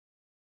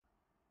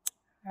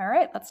All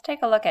right, let's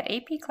take a look at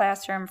AP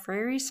Classroom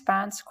free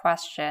response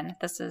question.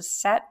 This is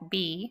set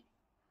B,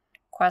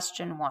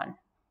 question 1.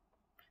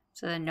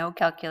 So the no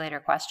calculator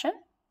question.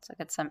 Let's look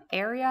at some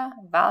area,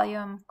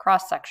 volume,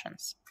 cross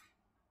sections.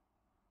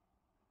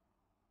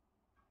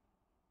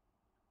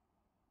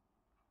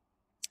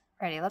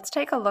 Alrighty, let's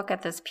take a look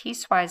at this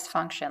piecewise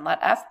function. Let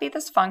f be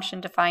this function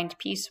defined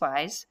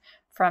piecewise.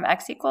 From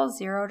x equals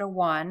 0 to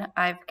 1,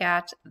 I've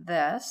got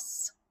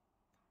this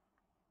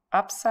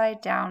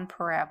upside down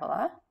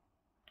parabola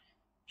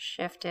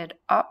shifted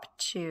up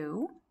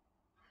to,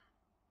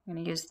 I'm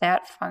going to use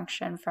that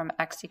function from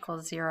x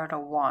equals 0 to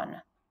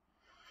 1.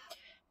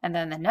 And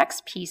then the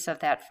next piece of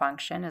that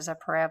function is a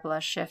parabola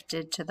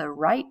shifted to the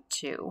right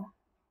to,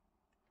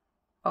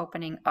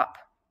 opening up.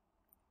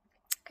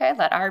 Okay,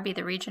 let R be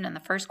the region in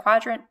the first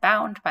quadrant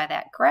bound by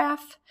that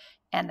graph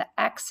and the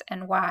x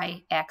and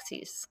y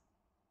axes.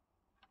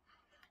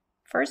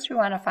 First, we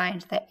want to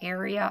find the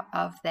area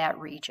of that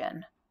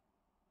region.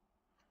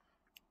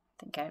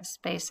 I think I have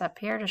space up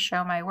here to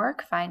show my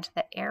work. Find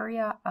the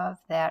area of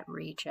that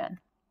region.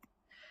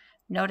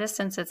 Notice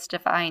since it's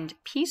defined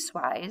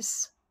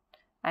piecewise,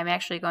 I'm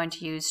actually going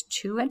to use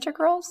two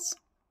integrals.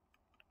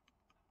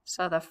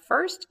 So the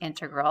first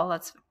integral,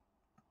 let's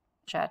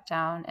jot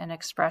down an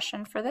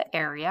expression for the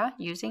area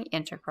using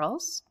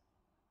integrals.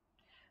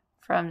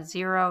 From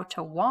 0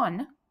 to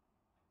 1,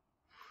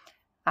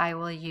 I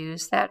will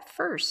use that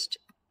first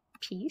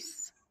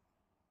piece.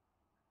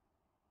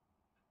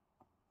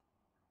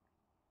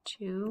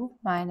 2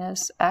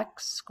 minus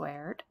x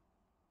squared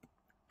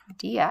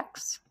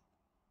dx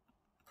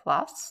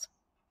plus,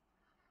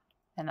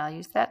 and I'll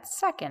use that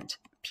second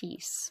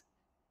piece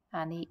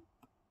on the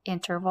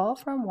interval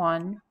from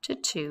 1 to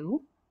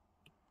 2.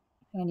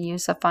 I'm going to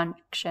use the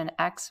function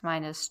x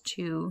minus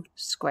 2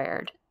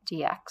 squared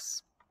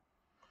dx.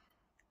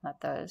 Let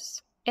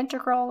those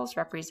integrals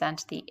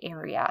represent the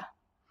area.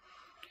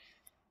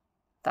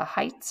 The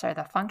heights are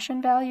the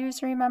function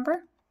values,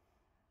 remember?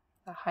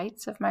 The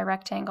heights of my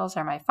rectangles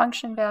are my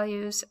function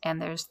values, and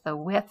there's the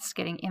widths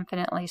getting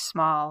infinitely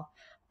small,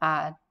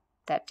 that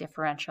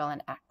differential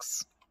in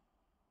x.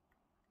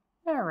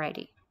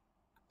 Alrighty.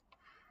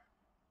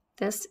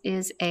 This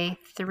is a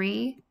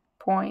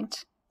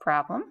 3-point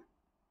problem,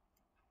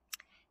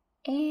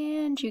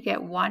 and you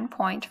get 1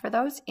 point for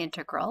those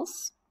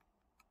integrals,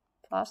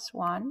 plus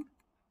 1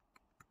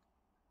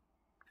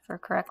 for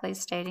correctly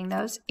stating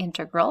those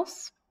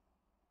integrals.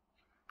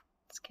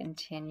 Let's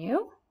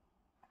continue.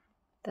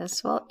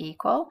 This will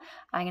equal,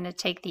 I'm going to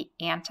take the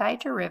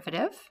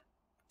antiderivative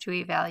to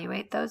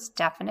evaluate those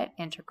definite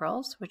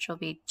integrals, which will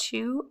be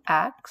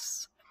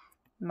 2x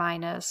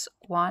minus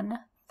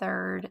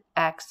 1/3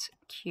 x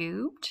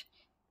cubed,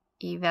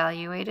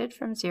 evaluated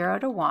from 0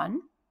 to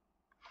 1.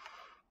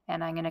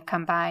 And I'm going to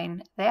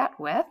combine that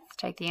with,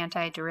 take the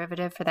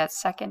antiderivative for that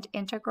second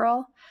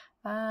integral.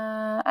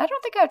 I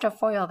don't think I have to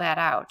FOIL that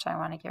out. I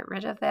want to get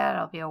rid of that.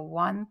 It'll be a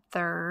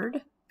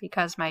 1/3.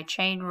 Because my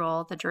chain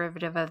rule, the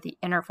derivative of the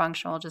inner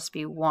function will just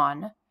be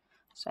 1.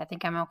 So I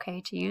think I'm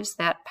okay to use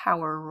that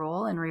power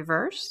rule in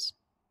reverse,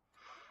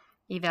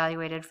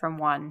 evaluated from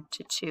 1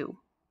 to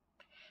 2.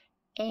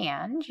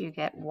 And you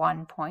get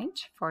 1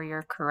 point for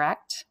your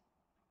correct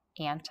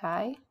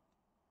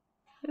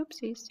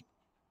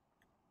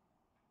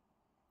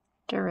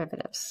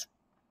derivatives.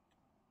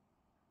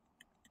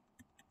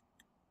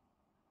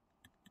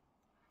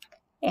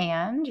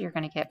 And you're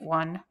going to get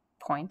 1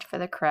 point for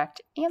the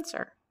correct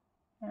answer.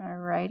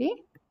 Alrighty,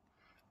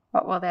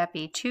 what will that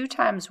be? 2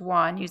 times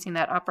 1, using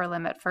that upper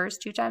limit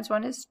first. 2 times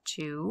 1 is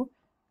 2,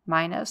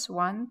 minus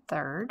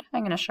 1/3.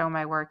 I'm going to show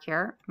my work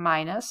here.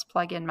 Minus,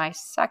 plug in my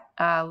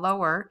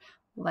lower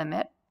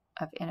limit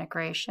of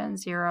integration,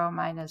 0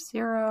 minus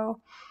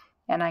 0.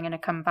 And I'm going to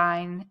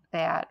combine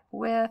that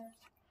with,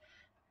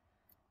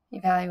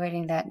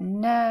 evaluating that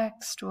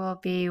next, will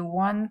be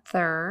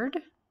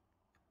 1/3.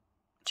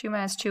 2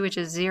 minus 2, which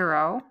is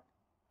 0,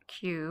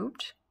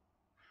 cubed.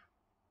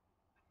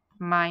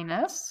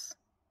 Minus,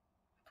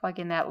 plug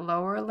in that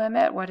lower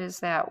limit, what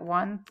is that?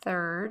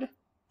 1/3,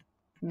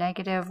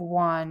 negative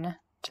 1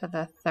 to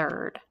the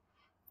third.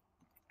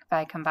 If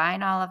I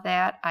combine all of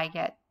that, I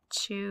get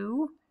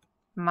 2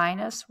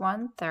 minus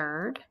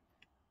 1/3.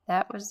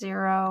 That was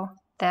 0,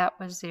 that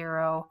was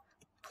 0,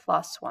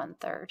 plus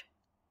 1/3.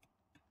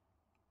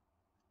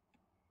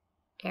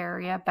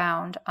 Area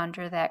bound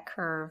under that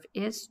curve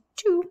is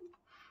 2,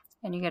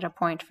 and you get a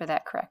point for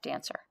that correct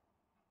answer.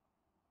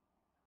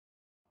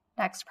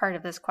 Next part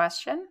of this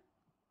question,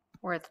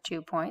 worth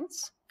 2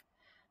 points.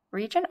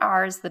 Region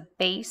R is the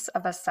base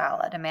of a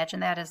solid. Imagine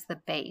that as the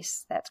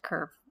base, that's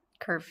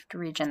curved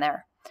region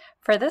there.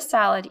 For this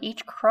solid,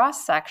 each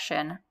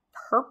cross-section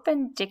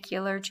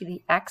perpendicular to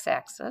the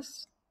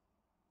x-axis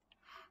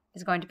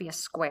is going to be a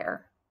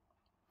square.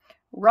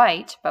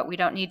 Right, but we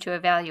don't need to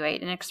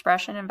evaluate an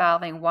expression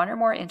involving one or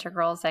more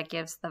integrals that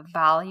gives the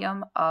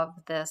volume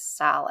of this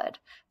solid.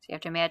 So you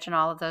have to imagine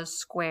all of those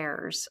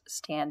squares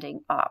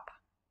standing up.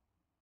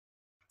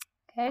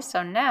 Okay,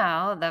 so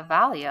now the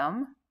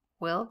volume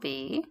will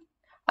be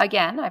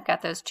Again, I've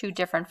got those two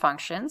different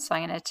functions, so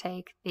I'm going to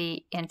take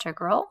the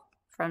integral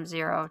from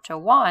 0 to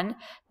 1.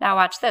 Now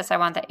watch this, I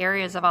want the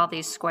areas of all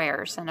these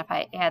squares, and if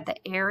I add the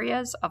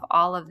areas of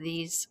all of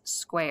these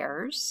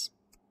squares,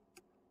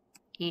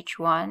 each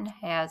one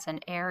has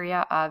an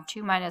area of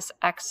 2 minus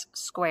x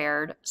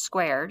squared,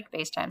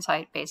 base times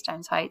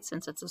height,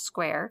 since it's a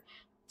square,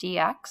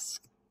 dx.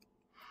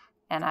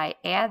 And I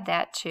add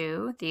that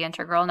to the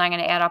integral, and I'm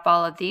going to add up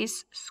all of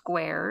these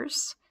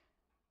squares,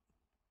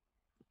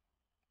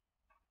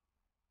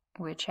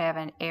 which have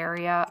an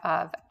area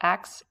of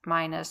x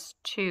minus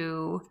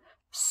 2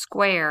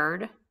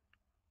 squared,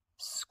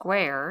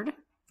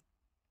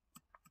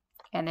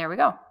 and there we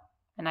go.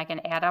 And I can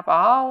add up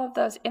all of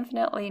those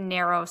infinitely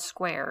narrow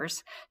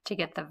squares to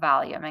get the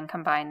volume and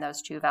combine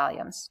those two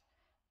volumes.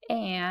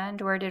 And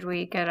where did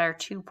we get our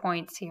 2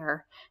 points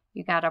here?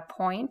 You got a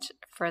point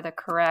for the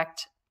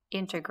correct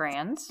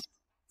integrands,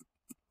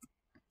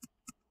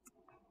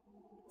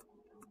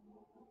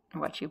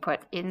 what you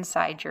put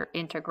inside your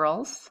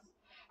integrals.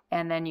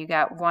 And then you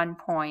got 1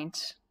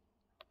 point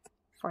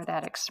for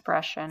that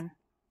expression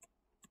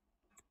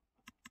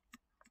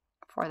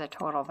for the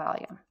total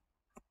volume.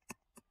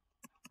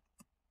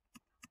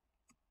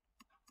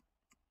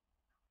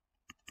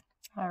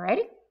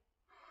 Alrighty.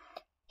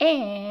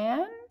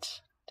 And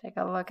take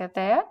a look at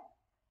that.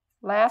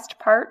 Last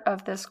part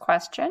of this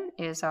question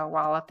is a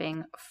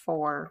walloping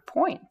 4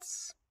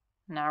 points.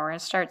 Now we're going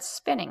to start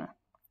spinning.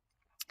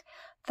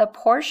 The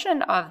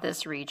portion of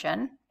this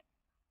region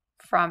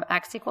from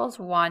x equals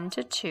 1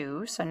 to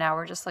 2, so now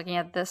we're just looking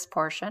at this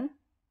portion.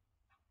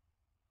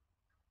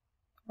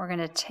 We're going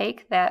to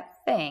take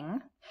that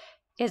thing,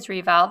 is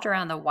revolved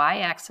around the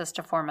y-axis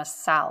to form a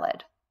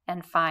solid,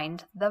 and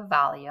find the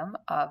volume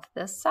of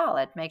this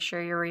solid. Make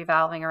sure you're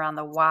revolving around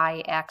the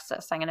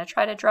y-axis. I'm going to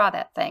try to draw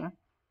that thing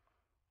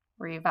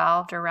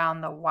revolved around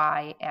the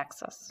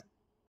y-axis.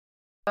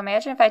 So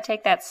imagine if I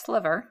take that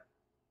sliver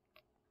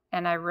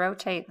and I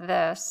rotate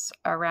this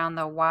around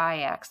the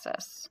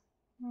y-axis.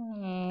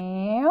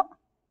 Yep.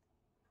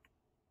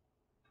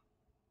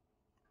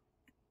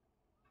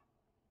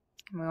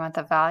 We want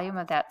the volume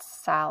of that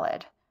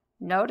solid.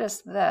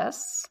 Notice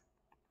this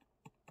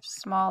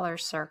smaller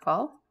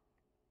circle,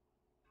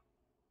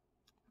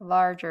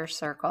 larger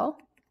circle,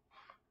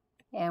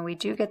 and we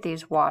do get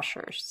these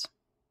washers.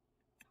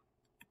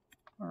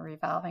 We're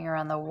revolving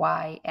around the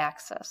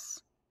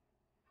y-axis.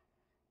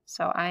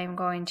 So I'm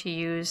going to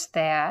use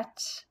that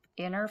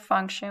inner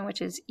function,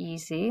 which is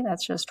easy.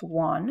 That's just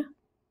 1.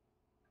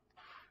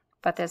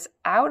 But this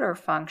outer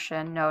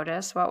function,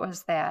 notice, what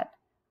was that?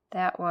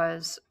 That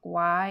was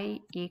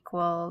y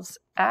equals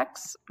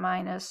x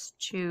minus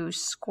 2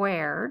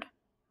 squared.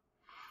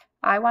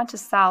 I want to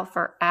solve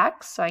for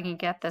x, so I can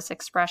get this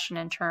expression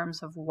in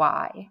terms of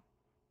y. I'm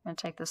going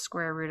to take the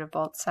square root of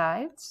both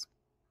sides.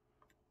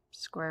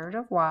 Square root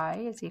of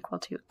y is equal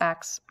to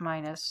x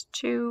minus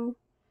 2.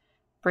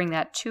 Bring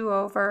that 2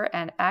 over,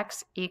 and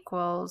x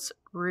equals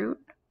root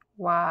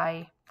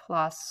y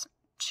plus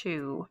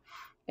 2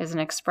 is an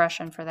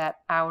expression for that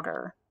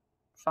outer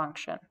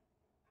function.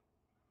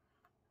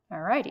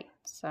 Alrighty,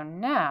 so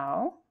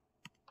now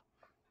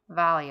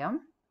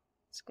volume,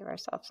 let's give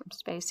ourselves some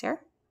space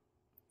here,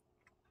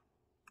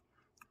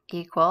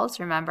 equals,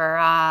 remember,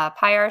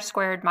 pi r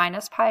squared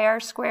minus pi r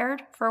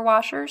squared for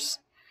washers.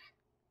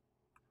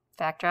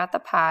 Factor out the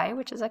pi,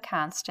 which is a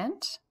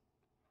constant.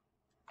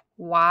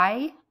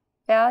 Y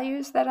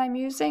values that I'm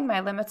using,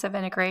 my limits of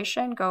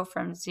integration, go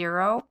from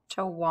 0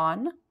 to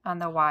 1 on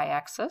the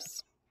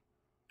y-axis.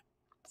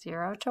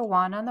 0 to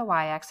 1 on the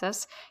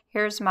y-axis.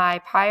 Here's my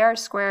pi r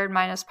squared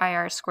minus pi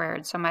r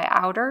squared. So my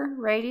outer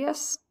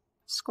radius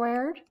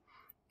squared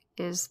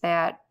is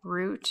that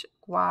root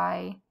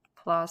y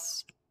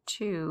plus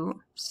 2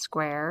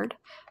 squared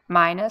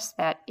minus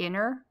that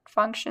inner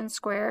function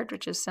squared,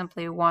 which is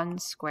simply 1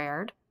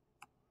 squared.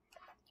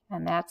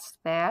 And that's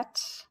that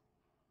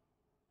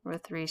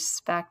with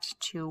respect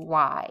to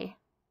y.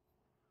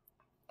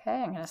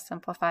 Okay, I'm going to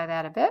simplify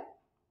that a bit,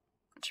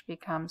 which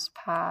becomes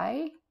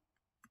pi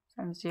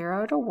from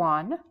 0 to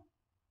 1.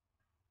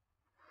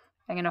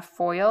 I'm going to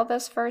FOIL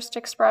this first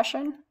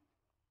expression.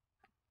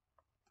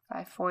 If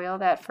I FOIL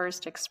that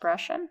first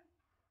expression,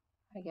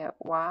 I get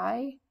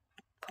y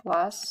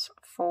plus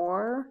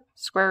 4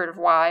 square root of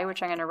y,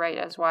 which I'm going to write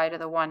as y to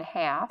the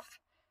 1/2,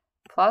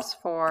 plus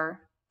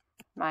 4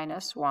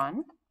 minus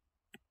 1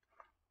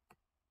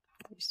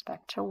 with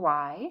respect to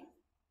y.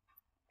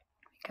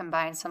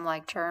 Combine some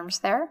like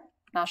terms there,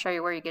 and I'll show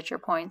you where you get your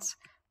points.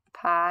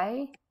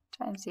 Pi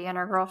times the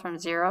integral from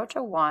 0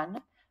 to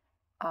 1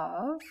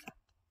 of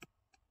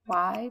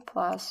y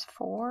plus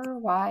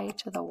 4y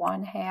to the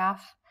 1/2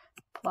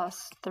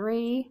 plus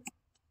 3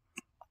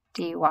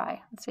 dy.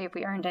 Let's see if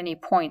we earned any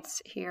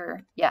points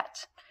here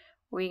yet.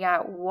 We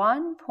got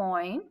 1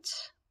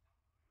 point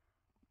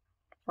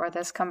for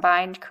this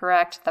combined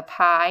correct, the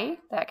pi,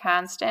 that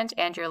constant,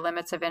 and your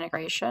limits of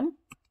integration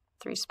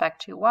with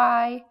respect to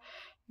y.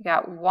 You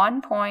got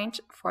 1 point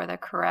for the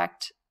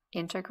correct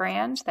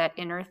integrand, that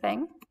inner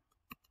thing.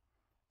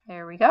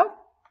 There we go.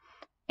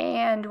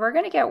 And we're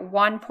going to get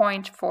 1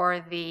 point for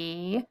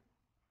the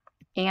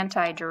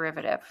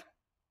antiderivative.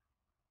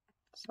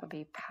 So it'll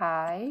be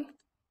pi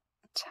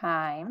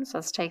times,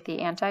 let's take the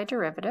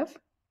antiderivative.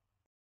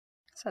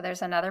 So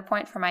there's another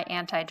point for my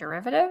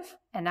antiderivative,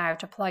 and now I have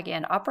to plug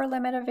in upper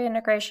limit of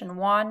integration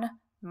 1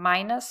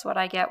 minus what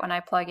I get when I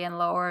plug in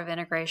lower of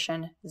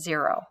integration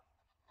 0.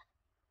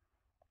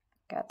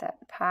 Got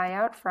that pi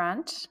out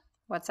front.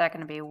 What's that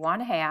going to be?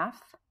 1/2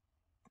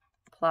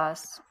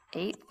 plus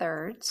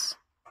 8/3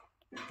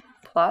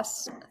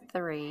 plus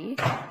 3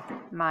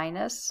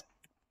 minus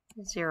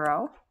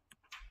 0.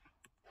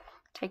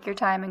 Take your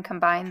time and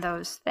combine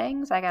those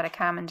things. I got a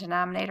common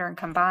denominator and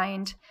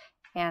combined,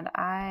 and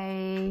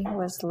I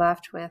was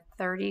left with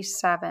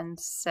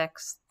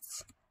 37/6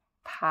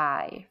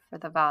 pi for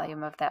the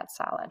volume of that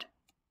solid.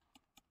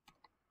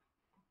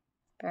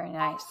 Very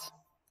nice.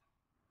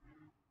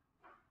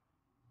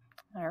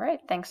 All right,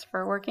 thanks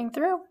for working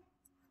through.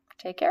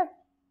 Take care.